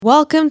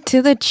Welcome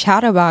to the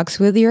Chatta Box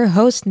with your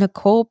host,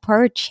 Nicole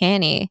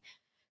Parchani.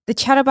 The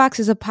Chatta Box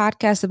is a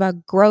podcast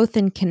about growth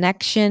and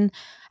connection.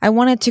 I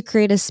wanted to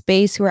create a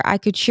space where I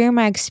could share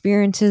my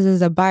experiences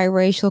as a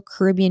biracial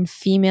Caribbean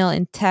female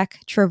in tech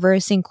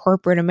traversing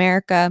corporate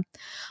America.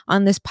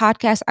 On this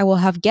podcast, I will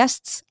have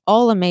guests,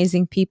 all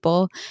amazing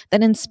people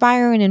that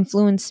inspire and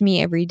influence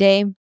me every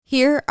day.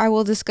 Here, I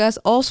will discuss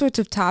all sorts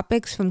of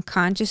topics from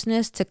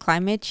consciousness to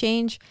climate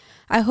change.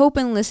 I hope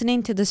in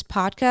listening to this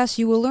podcast,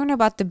 you will learn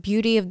about the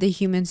beauty of the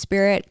human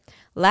spirit,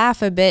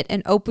 laugh a bit,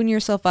 and open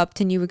yourself up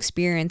to new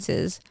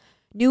experiences.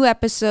 New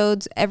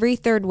episodes every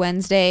third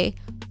Wednesday.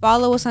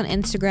 Follow us on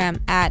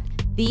Instagram at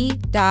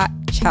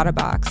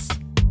the.chatterbox.